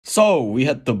So, we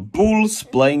had the Bulls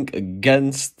playing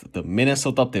against the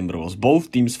Minnesota Timberwolves.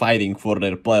 Both teams fighting for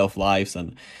their playoff lives,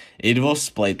 and it was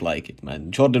played like it,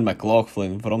 man. Jordan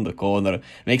McLaughlin from the corner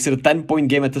makes it a 10-point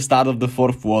game at the start of the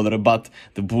fourth quarter, but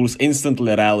the Bulls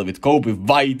instantly rally with Kobe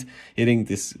White hitting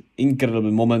this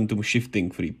incredible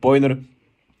momentum-shifting three-pointer.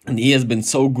 And he has been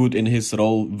so good in his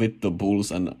role with the Bulls,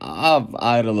 and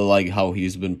I really like how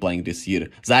he's been playing this year.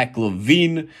 Zach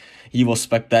LaVine, he was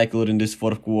spectacular in this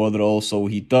fourth quarter also.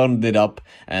 He turned it up,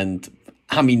 and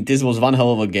I mean, this was one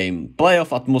hell of a game.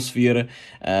 Playoff atmosphere,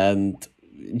 and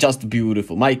just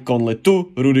beautiful. Mike Conley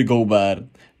to Rudy Gobert.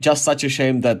 Just such a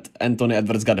shame that Anthony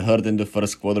Edwards got hurt in the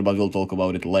first quarter, but we'll talk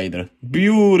about it later.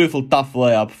 Beautiful, tough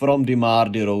layup from DeMar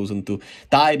DeRozan to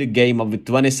tie the game up with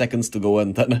 20 seconds to go,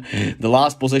 and then the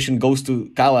last possession goes to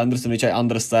Kyle Anderson, which I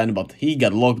understand, but he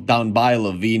got locked down by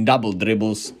LaVine, double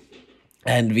dribbles,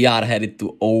 and we are headed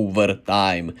to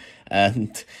overtime.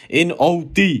 And in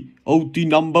OT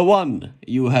number 1,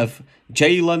 you have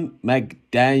Jaden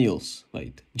McDaniels.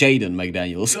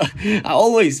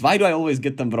 Why do I always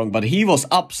get them wrong? But he was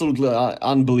absolutely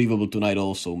unbelievable tonight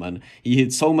also, man. He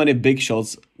hit so many big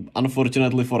shots.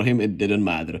 Unfortunately for him, it didn't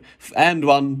matter. And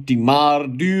one, DeMar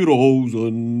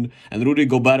DeRozan. And Rudy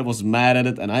Gobert was mad at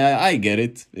it, and I get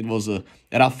it. It was a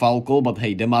rough foul call, but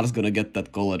hey, DeMar's gonna get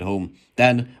that call at home.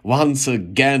 Then, once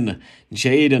again,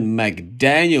 Jaden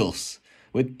McDaniels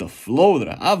with the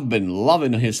floater. I've been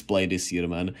loving his play this year,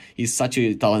 man. He's such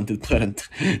a talented player. And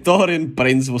Taurean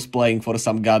Prince was playing for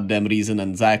some goddamn reason,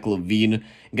 and Zach LaVine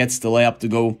gets the layup to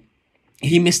go.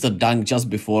 He missed a dunk just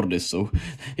before this, so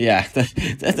yeah,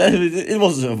 it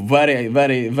was a very,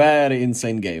 very, very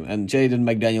insane game. And Jaden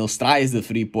McDaniels tries the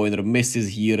three-pointer, misses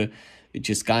here, which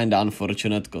is kind of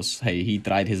unfortunate because, hey, he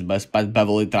tried his best. Pat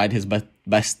Beverly tried his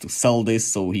best to sell this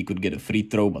so he could get a free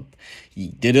throw, but he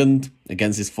didn't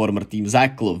against his former team.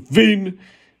 Zach LaVine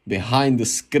behind the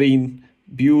screen.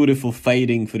 Beautiful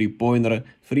fading three-pointer.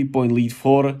 3-point lead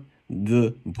for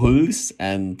the Bulls.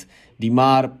 And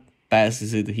DeMar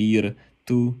passes it here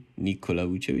to Nikola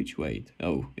Vucevic. Wait,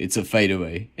 oh, it's a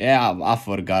fadeaway. Yeah, I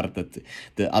forgot that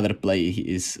the other play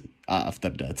is after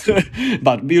that.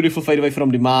 But beautiful fadeaway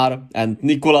from DeMar and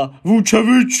Nikola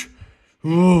Vucevic.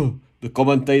 The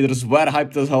commentators were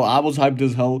hyped as hell. I was hyped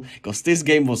as hell because this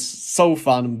game was so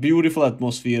fun. Beautiful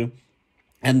atmosphere.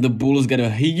 And the Bulls get a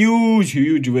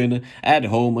huge win at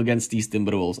home against these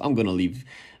Timberwolves. I'm gonna leave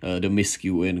the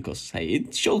miscue in because, hey,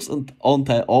 it shows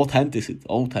authenticity.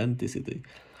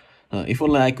 If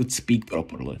only I could speak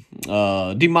properly.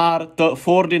 DeMar,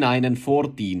 49 and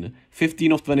 14.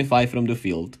 15 of 25 from the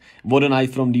field. What a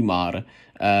night from DeMar.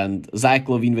 And Zach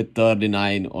LaVine with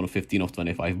 39 on 15 of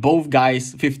 25. Both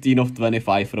guys 15 of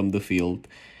 25 from the field.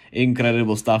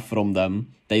 Incredible stuff from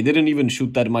them. They didn't even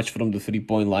shoot that much from the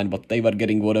three-point line, but they were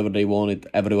getting whatever they wanted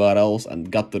everywhere else and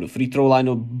got to the free throw line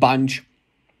a bunch.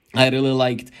 I really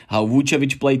liked how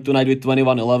Vucevic played tonight with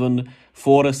 21-11.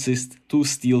 4 assists, 2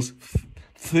 steals,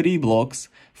 3 blocks,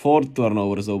 4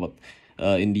 turnovers though, but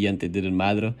in the end it didn't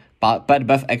matter. Pat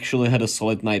Bev actually had a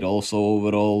solid night also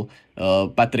overall.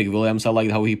 Patrick Williams, I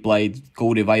liked how he played.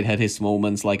 Cody White had his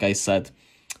moments, like I said.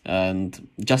 And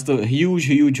just a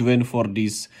huge win for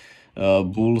these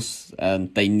Bulls,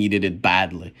 and they needed it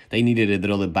badly. They needed it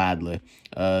really badly.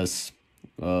 As,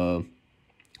 of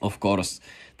course,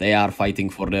 they are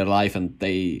fighting for their life, and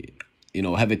they,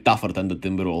 have it tougher than the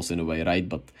Timberwolves in a way, right?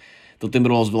 But the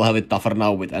Timberwolves will have it tougher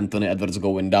now with Anthony Edwards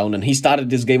going down. And he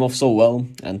started this game off so well,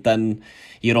 and then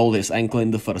he rolled his ankle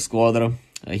in the first quarter.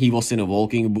 He was in a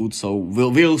walking boot, so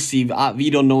we'll see. We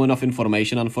don't know enough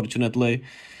information, unfortunately.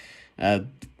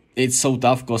 It's so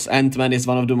tough because AntMan is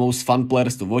one of the most fun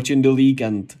players to watch in the league,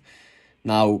 and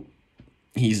now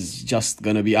he's just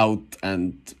gonna be out.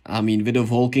 And I mean, with a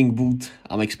walking boot,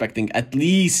 I'm expecting at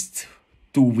least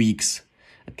 2 weeks.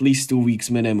 At least 2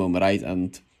 weeks minimum, right?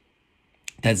 And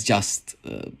that's just,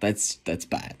 that's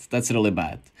bad. That's really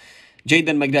bad.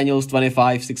 Jaden McDaniels,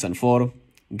 25, 6 and 4.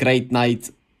 Great night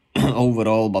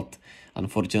overall, but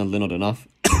unfortunately not enough.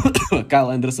 Kyle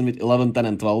Anderson with 11, 10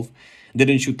 and 12.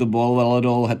 Didn't shoot the ball well at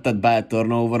all. Had that bad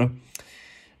turnover.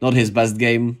 Not his best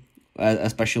game,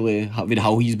 especially with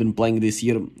how he's been playing this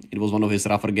year. It was one of his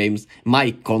rougher games.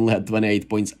 Mike Conley had 28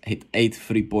 points, hit 8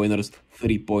 three-pointers.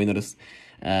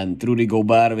 And Rudy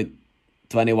Gobert with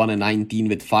 21 and 19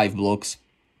 with 5 blocks.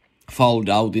 Fouled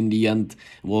out in the end,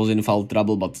 was in foul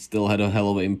trouble, but still had a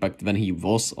hell of an impact when he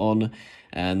was on.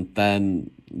 And then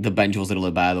the bench was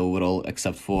really bad overall,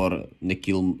 except for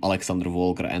Nickeil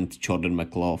Alexander-Walker and Jordan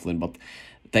McLaughlin. But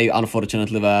they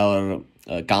unfortunately were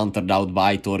countered out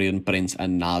by Taurean Prince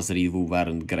and Naz Reid, who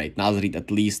weren't great. Naz Reid at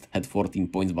least had 14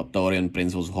 points, but Taurean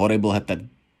Prince was horrible, had that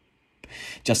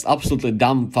Just absolutely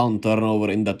dumbfound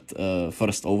turnover in that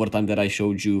first overtime that I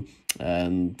showed you.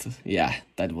 And yeah,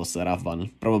 that was a rough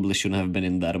one. Probably shouldn't have been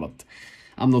in there, but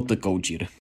I'm not the coach here.